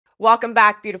Welcome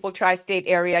back, beautiful tri-state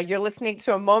area. You're listening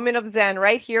to a moment of Zen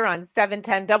right here on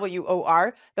 710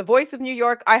 WOR, the voice of New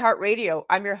York, iHeartRadio.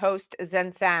 I'm your host,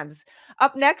 Zen Sams.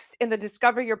 Up next in the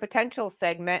Discover Your Potential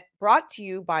segment, brought to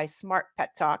you by Smart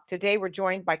Pet Talk. Today, we're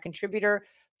joined by contributor,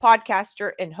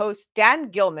 podcaster, and host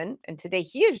Dan Gilman. And today,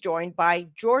 he is joined by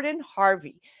Jordan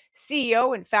Harvey,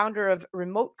 CEO and founder of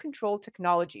Remote Control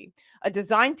Technology, a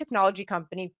design technology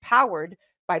company powered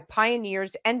by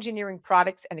pioneers engineering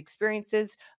products and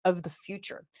experiences of the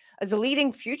future. As a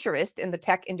leading futurist in the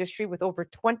tech industry with over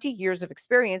 20 years of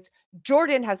experience,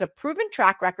 Jordan has a proven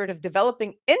track record of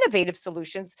developing innovative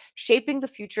solutions shaping the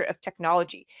future of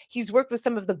technology. He's worked with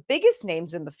some of the biggest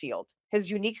names in the field. His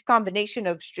unique combination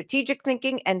of strategic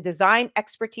thinking and design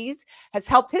expertise has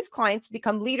helped his clients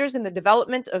become leaders in the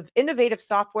development of innovative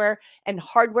software and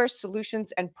hardware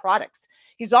solutions and products.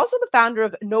 He's also the founder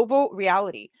of Novo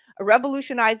Reality, a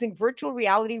revolutionizing virtual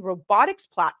reality robotics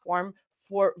platform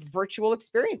for virtual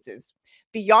experiences.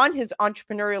 Beyond his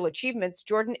entrepreneurial achievements,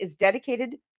 Jordan is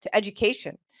dedicated to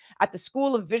education. At the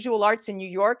School of Visual Arts in New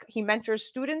York, he mentors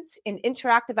students in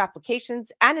interactive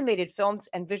applications, animated films,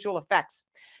 and visual effects.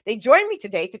 They join me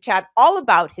today to chat all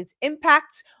about his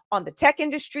impacts on the tech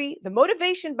industry, the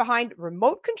motivation behind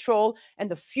remote control,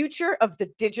 and the future of the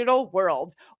digital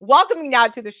world. Welcoming now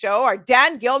to the show are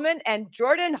Dan Gilman and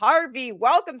Jordan Harvey.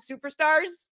 Welcome,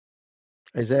 superstars.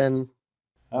 Hi, Zen.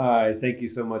 Hi, thank you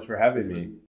so much for having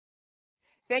me.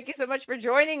 Thank you so much for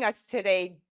joining us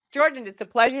today. Jordan, it's a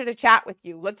pleasure to chat with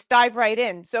you. Let's dive right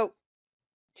in. So,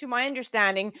 to my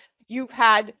understanding, you've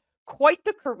had quite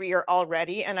the career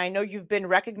already, and I know you've been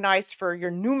recognized for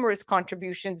your numerous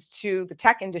contributions to the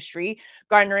tech industry,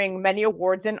 garnering many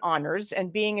awards and honors,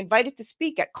 and being invited to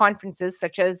speak at conferences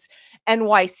such as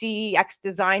NYC, X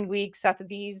Design Week,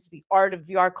 Sotheby's, the Art of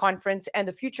VR Conference, and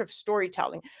the Future of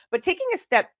Storytelling. But taking a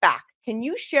step back, can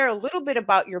you share a little bit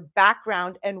about your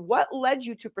background and what led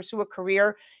you to pursue a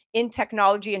career in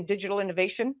technology and digital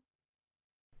innovation?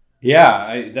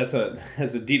 That's a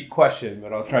that's a deep question,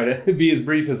 but I'll try to be as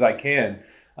brief as I can.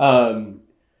 Um,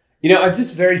 I'm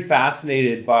just very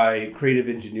fascinated by creative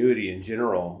ingenuity in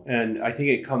general, and I think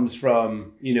it comes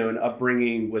from an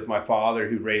upbringing with my father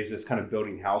who raised us kind of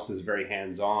building houses, very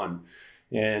hands on.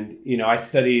 And I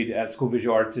studied at School of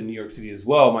Visual Arts in New York City as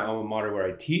well, my alma mater where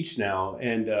I teach now,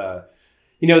 and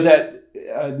that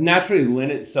naturally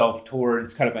lent itself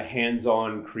towards kind of a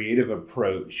hands-on creative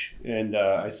approach. And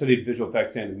I studied visual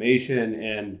effects animation,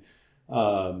 and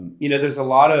there's a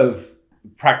lot of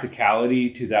practicality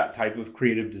to that type of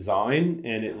creative design,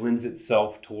 and it lends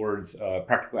itself towards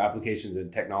practical applications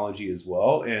and technology as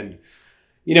well. And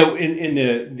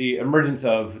in the emergence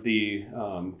of the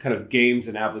kind of games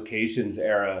and applications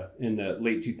era in the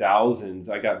late 2000s,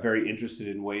 I got very interested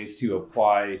in ways to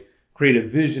apply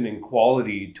creative vision and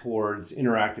quality towards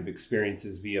interactive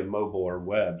experiences via mobile or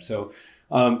web. So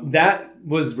that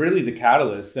was really the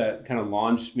catalyst that kind of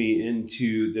launched me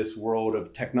into this world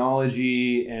of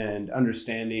technology and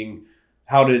understanding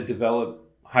how to develop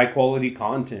high quality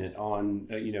content on,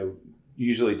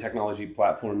 usually technology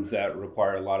platforms that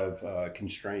require a lot of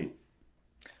constraint.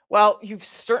 Well, you've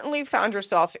certainly found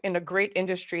yourself in a great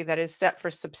industry that is set for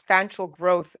substantial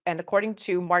growth. And according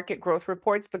to market growth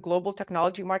reports, the global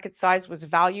technology market size was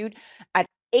valued at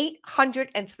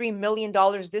 $803 million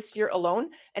this year alone,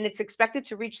 and it's expected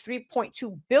to reach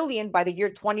 3.2 billion by the year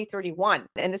 2031.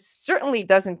 And this certainly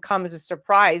doesn't come as a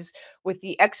surprise with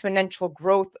the exponential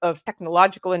growth of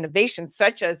technological innovations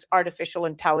such as artificial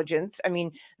intelligence. I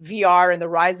mean, VR and the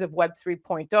rise of Web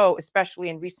 3.0, especially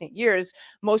in recent years,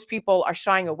 most people are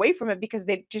shying away from it because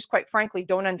they just quite frankly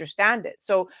don't understand it.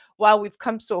 So while we've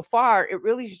come so far, it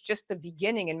really is just the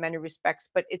beginning in many respects,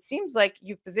 but it seems like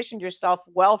you've positioned yourself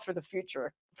well for the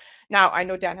future. Now, I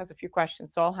know Dan has a few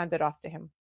questions, so I'll hand it off to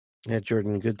him. Yeah,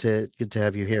 Jordan, good to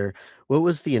have you here. What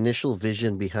was the initial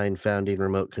vision behind founding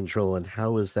Remote Control, and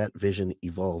how has that vision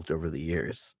evolved over the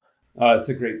years? It's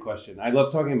a great question. I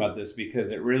love talking about this because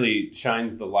it really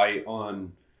shines the light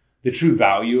on the true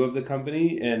value of the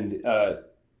company. And,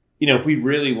 if we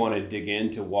really want to dig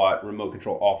into what remote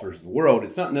control offers the world,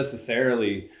 it's not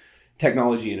necessarily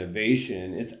technology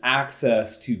innovation, it's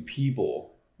access to people.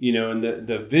 And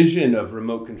the vision of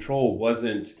remote control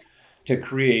wasn't to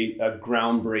create a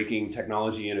groundbreaking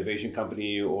technology innovation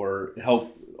company or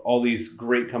help all these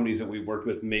great companies that we worked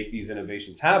with make these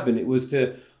innovations happen. It was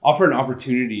to offer an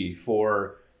opportunity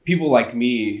for people like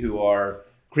me who are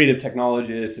creative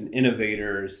technologists and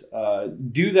innovators,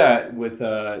 do that with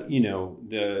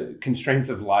the constraints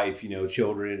of life,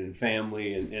 children and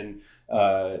family, and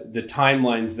the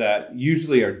timelines that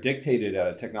usually are dictated at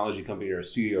a technology company or a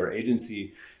studio or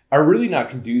agency. are really not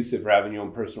conducive for having your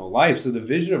own personal life. So the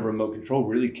vision of remote control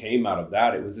really came out of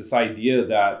that. It was this idea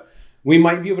that we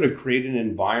might be able to create an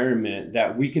environment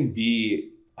that we can be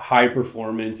high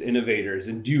performance innovators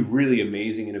and do really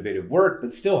amazing innovative work,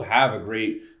 but still have a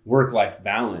great work-life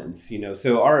balance,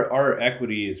 So our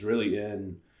equity is really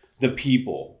in the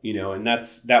people, and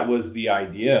that was the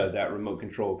idea that remote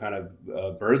control kind of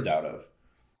birthed out of.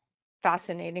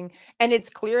 Fascinating. And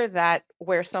it's clear that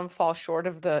where some fall short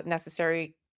of the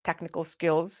necessary technical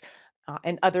skills,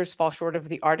 and others fall short of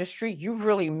the artistry, you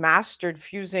really mastered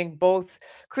fusing both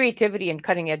creativity and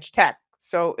cutting edge tech.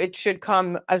 So it should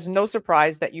come as no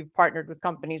surprise that you've partnered with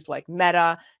companies like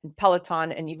Meta and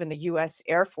Peloton and even the US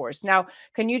Air Force. Now,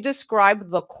 can you describe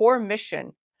the core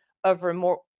mission of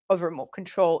remote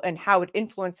control and how it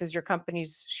influences your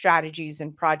company's strategies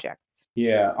and projects?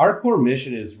 Yeah, our core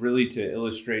mission is really to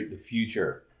illustrate the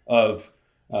future of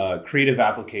creative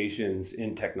applications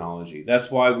in technology. That's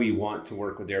why we want to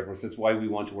work with Air Force. That's why we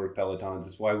want to work Pelotons.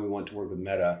 That's why we want to work with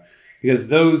Meta, because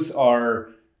those are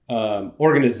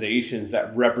organizations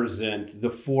that represent the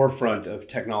forefront of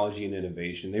technology and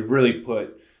innovation. They really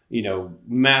put,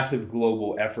 massive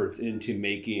global efforts into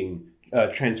making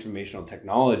transformational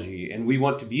technology, and we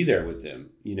want to be there with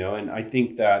them. And I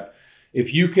think that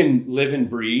if you can live and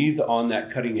breathe on that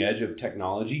cutting edge of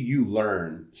technology, you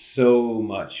learn so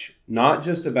much, not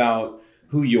just about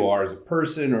who you are as a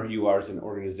person or who you are as an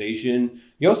organization.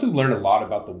 You also learn a lot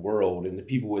about the world and the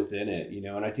people within it,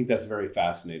 and I think that's very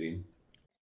fascinating.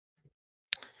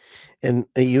 And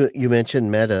you mentioned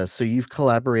Meta, so you've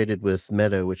collaborated with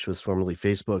Meta, which was formerly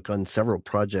Facebook, on several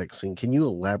projects. And can you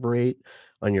elaborate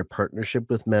on your partnership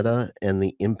with Meta and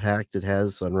the impact it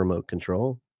has on remote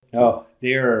control? Oh,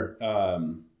 they're, a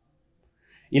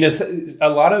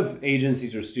lot of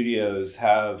agencies or studios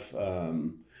have a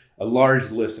large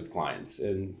list of clients,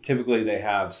 and typically they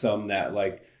have some that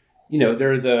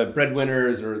they're the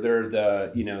breadwinners or they're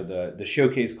the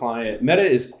showcase client. Meta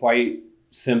is quite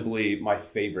simply my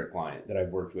favorite client that I've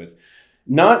worked with,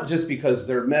 not just because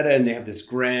they're Meta and they have this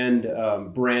grand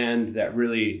brand that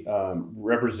really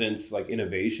represents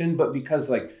innovation, but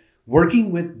because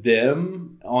working with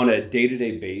them on a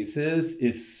day-to-day basis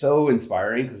is so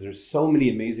inspiring, because there's so many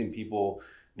amazing people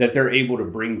that they're able to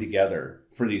bring together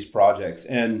for these projects.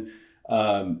 And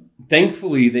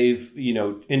thankfully, they've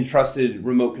entrusted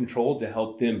remote control to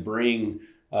help them bring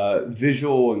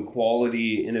visual and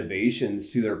quality innovations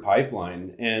to their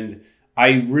pipeline. And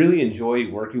I really enjoy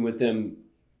working with them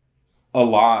a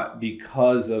lot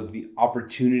because of the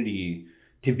opportunity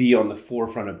to be on the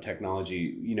forefront of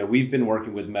technology. We've been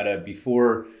working with Meta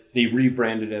before they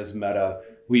rebranded as Meta.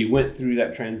 We went through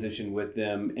that transition with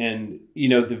them. And,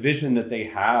 the vision that they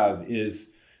have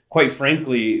is, quite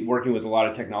frankly, working with a lot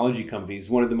of technology companies,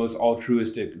 one of the most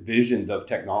altruistic visions of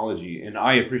technology. And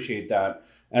I appreciate that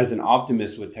as an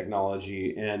optimist with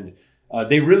technology. And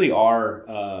they really are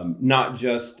not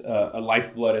just a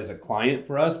lifeblood as a client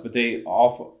for us, but they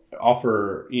offer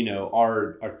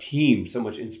our team so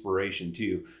much inspiration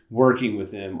too, working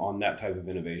with them on that type of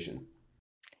innovation.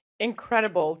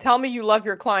 Incredible. Tell me you love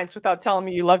your clients without telling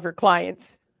me you love your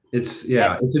clients. It's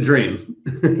a dream.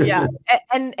 Yeah.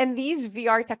 And these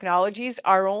VR technologies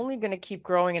are only going to keep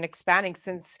growing and expanding,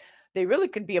 since they really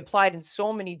could be applied in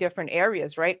so many different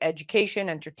areas, right? Education,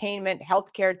 entertainment,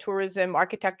 healthcare, tourism,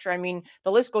 architecture. I mean,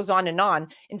 the list goes on and on.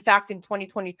 In fact, in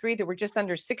 2023, there were just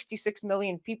under 66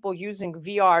 million people using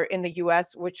VR in the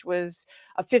US, which was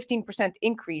a 15%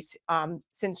 increase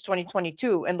since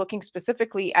 2022. And looking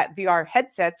specifically at VR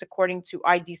headsets, according to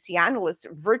IDC analysts,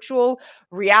 virtual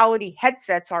reality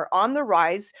headsets are on the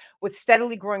rise, with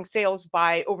steadily growing sales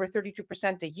by over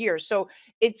 32% a year. So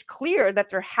it's clear that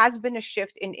there has been a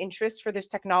shift in interest for this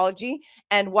technology.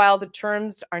 And while the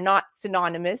terms are not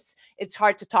synonymous, it's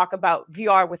hard to talk about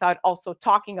VR without also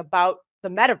talking about the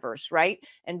metaverse, right?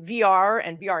 And VR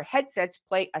and VR headsets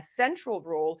play a central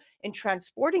role in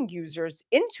transporting users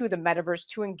into the metaverse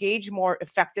to engage more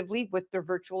effectively with their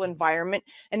virtual environment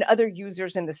and other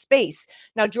users in the space.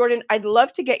 Now, Jordan, I'd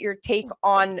love to get your take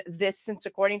on this, since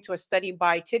according to a study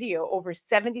by Tidio, over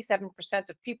 77%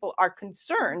 of people are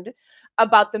concerned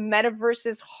about the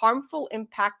metaverse's harmful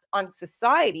impact on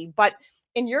society. But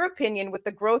in your opinion, with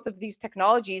the growth of these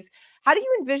technologies, how do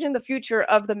you envision the future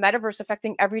of the metaverse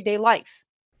affecting everyday life?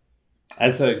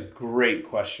 That's a great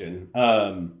question.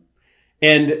 And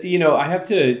I have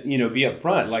to be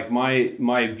upfront.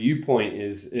 My viewpoint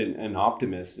is an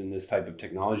optimist in this type of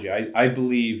technology. I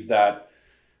believe that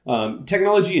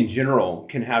Technology in general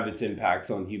can have its impacts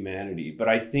on humanity, but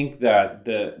I think that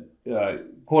the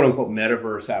quote unquote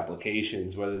metaverse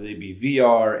applications, whether they be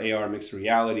VR, AR, mixed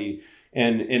reality,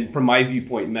 and from my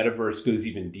viewpoint, metaverse goes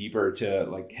even deeper to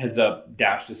like heads up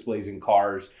dash displays in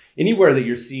cars, anywhere that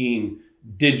you're seeing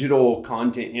digital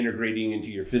content integrating into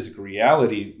your physical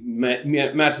reality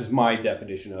matches my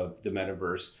definition of the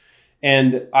metaverse.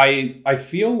 And I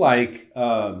feel like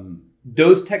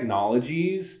those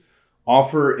technologies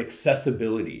offer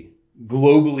accessibility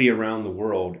globally around the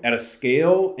world at a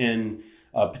scale and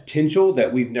potential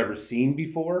that we've never seen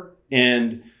before.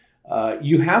 And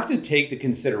you have to take the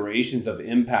considerations of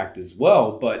impact as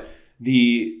well, but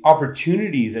the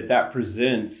opportunity that that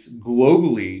presents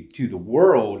globally to the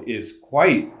world is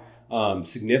quite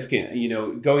significant. You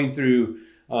know, going through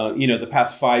the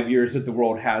past 5 years that the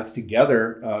world has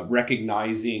together,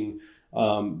 recognizing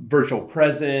virtual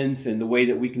presence and the way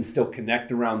that we can still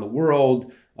connect around the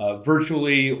world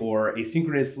virtually or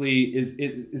asynchronously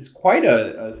is quite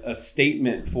a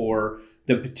statement for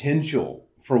the potential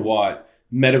for what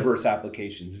metaverse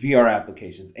applications, VR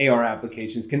applications, AR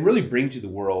applications can really bring to the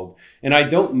world. And I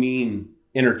don't mean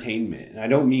entertainment, and I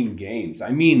don't mean games. I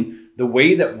mean the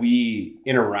way that we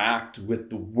interact with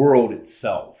the world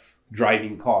itself,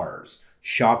 driving cars,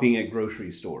 shopping at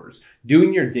grocery stores,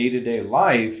 doing your day-to-day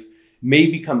life may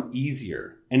become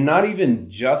easier, and not even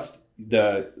just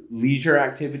the leisure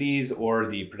activities or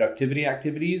the productivity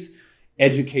activities,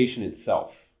 education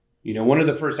itself. You know, one of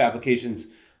the first applications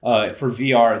for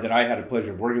VR that I had a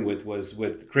pleasure of working with was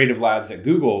with Creative Labs at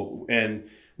Google. And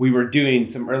we were doing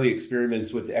some early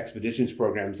experiments with the expeditions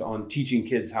programs on teaching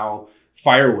kids how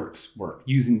fireworks work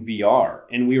using VR.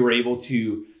 And we were able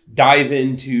to dive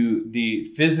into the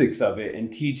physics of it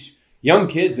and teach young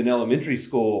kids in elementary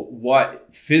school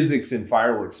what physics and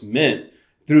fireworks meant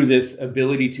through this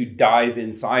ability to dive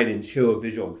inside and show a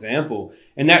visual example.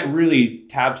 And that really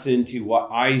taps into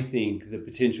what I think the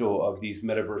potential of these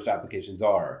metaverse applications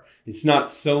are. It's not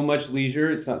so much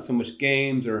leisure, it's not so much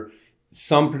games or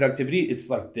some productivity.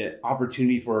 It's like the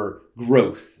opportunity for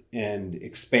growth and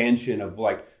expansion of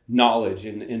like knowledge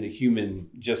and the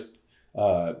human just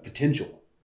potential.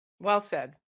 Well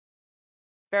said.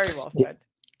 Very well said.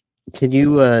 Can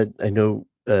you, I know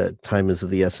time is of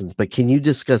the essence, but can you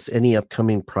discuss any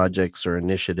upcoming projects or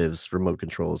initiatives Remote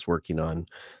Control is working on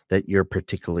that you're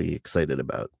particularly excited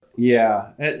about? Yeah,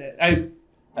 I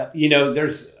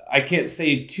can't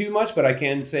say too much, but I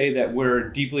can say that we're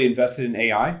deeply invested in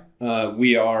AI.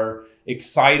 We are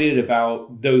excited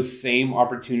about those same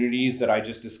opportunities that I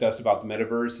just discussed about the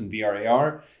metaverse and VR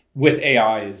AR with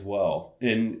AI as well.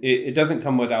 And it doesn't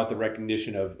come without the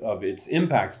recognition of its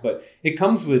impacts, but it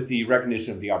comes with the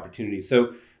recognition of the opportunity.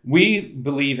 So we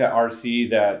believe at RC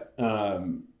that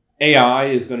AI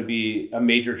is going to be a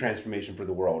major transformation for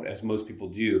the world, as most people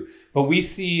do. But we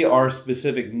see our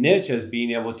specific niche as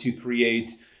being able to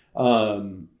create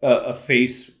a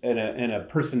face and a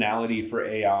personality for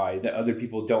AI that other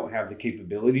people don't have the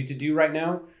capability to do right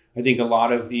now. I think a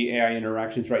lot of the AI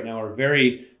interactions right now are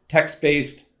very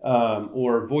text-based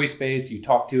or voice-based. You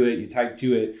talk to it, you type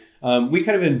to it. We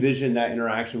kind of envision that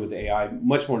interaction with AI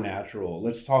much more natural.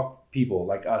 Let's talk people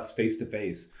like us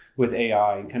face-to-face with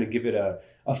AI and kind of give it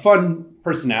a fun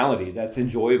personality that's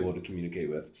enjoyable to communicate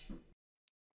with.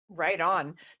 Right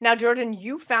on. Now, Jordan,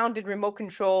 you founded Remote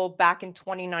Control back in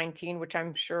 2019, which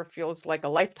I'm sure feels like a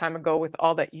lifetime ago with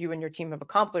all that you and your team have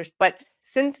accomplished. But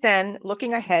since then,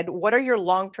 looking ahead, what are your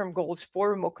long-term goals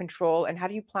for Remote Control and how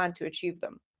do you plan to achieve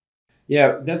them?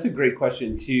 Yeah, that's a great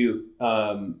question too.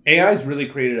 AI has really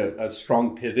created a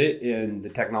strong pivot in the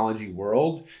technology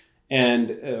world.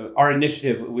 And our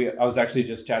initiative, I was actually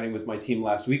just chatting with my team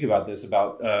last week about this,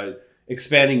 about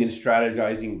expanding and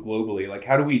strategizing globally. Like,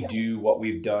 how do we do what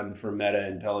we've done for Meta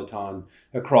and Peloton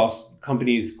across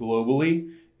companies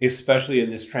globally, especially in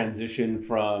this transition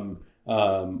from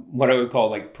what I would call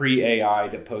like pre-AI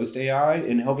to post-AI,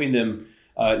 and helping them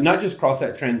not just cross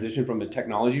that transition from a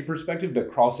technology perspective,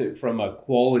 but cross it from a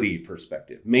quality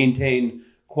perspective, maintain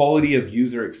quality of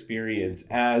user experience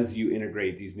as you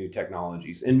integrate these new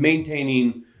technologies, and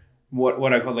maintaining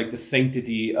what I call like the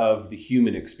sanctity of the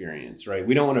human experience, right?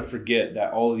 We don't want to forget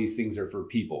that all of these things are for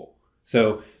people.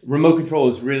 So Remote Control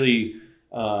is really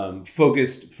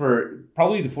focused for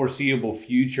probably the foreseeable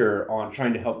future on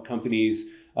trying to help companies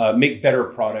make better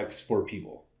products for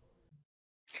people.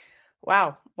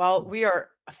 Wow. Well, we are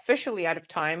officially out of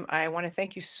time. I want to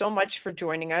thank you so much for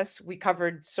joining us. We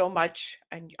covered so much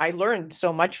and I learned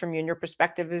so much from you, and your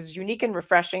perspective is unique and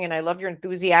refreshing. And I love your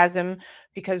enthusiasm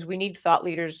because we need thought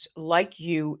leaders like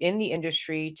you in the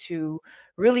industry to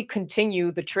really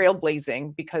continue the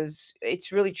trailblazing, because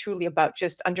it's really truly about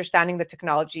just understanding the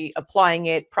technology, applying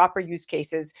it, proper use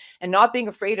cases, and not being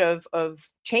afraid of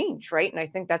change, right? And I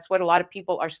think that's what a lot of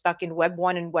people are stuck in Web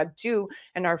 1 and Web 2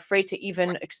 and are afraid to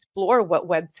even explore what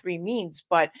Web 3 means.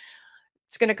 But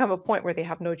it's going to come a point where they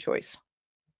have no choice.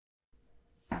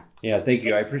 Yeah, thank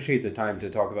you. I appreciate the time to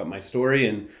talk about my story,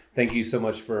 and thank you so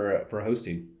much for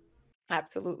hosting.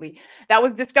 Absolutely. That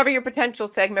was Discover Your Potential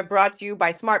segment, brought to you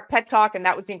by Smart Pet Talk. And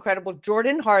that was the incredible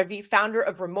Jordan Harvey, founder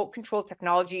of Remote Control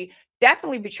Technology.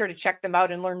 Definitely be sure to check them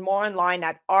out and learn more online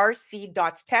at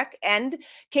rc.tech and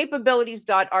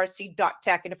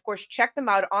capabilities.rc.tech. And of course, check them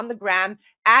out on the gram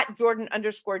at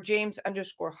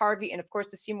Jordan_James_Harvey. And of course,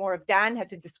 to see more of Dan, head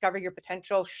to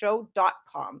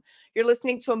discoveryourpotentialshow.com. You're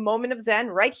listening to A Moment of Zen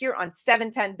right here on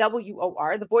 710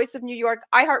 WOR, the voice of New York,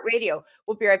 iHeartRadio.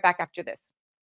 We'll be right back after this.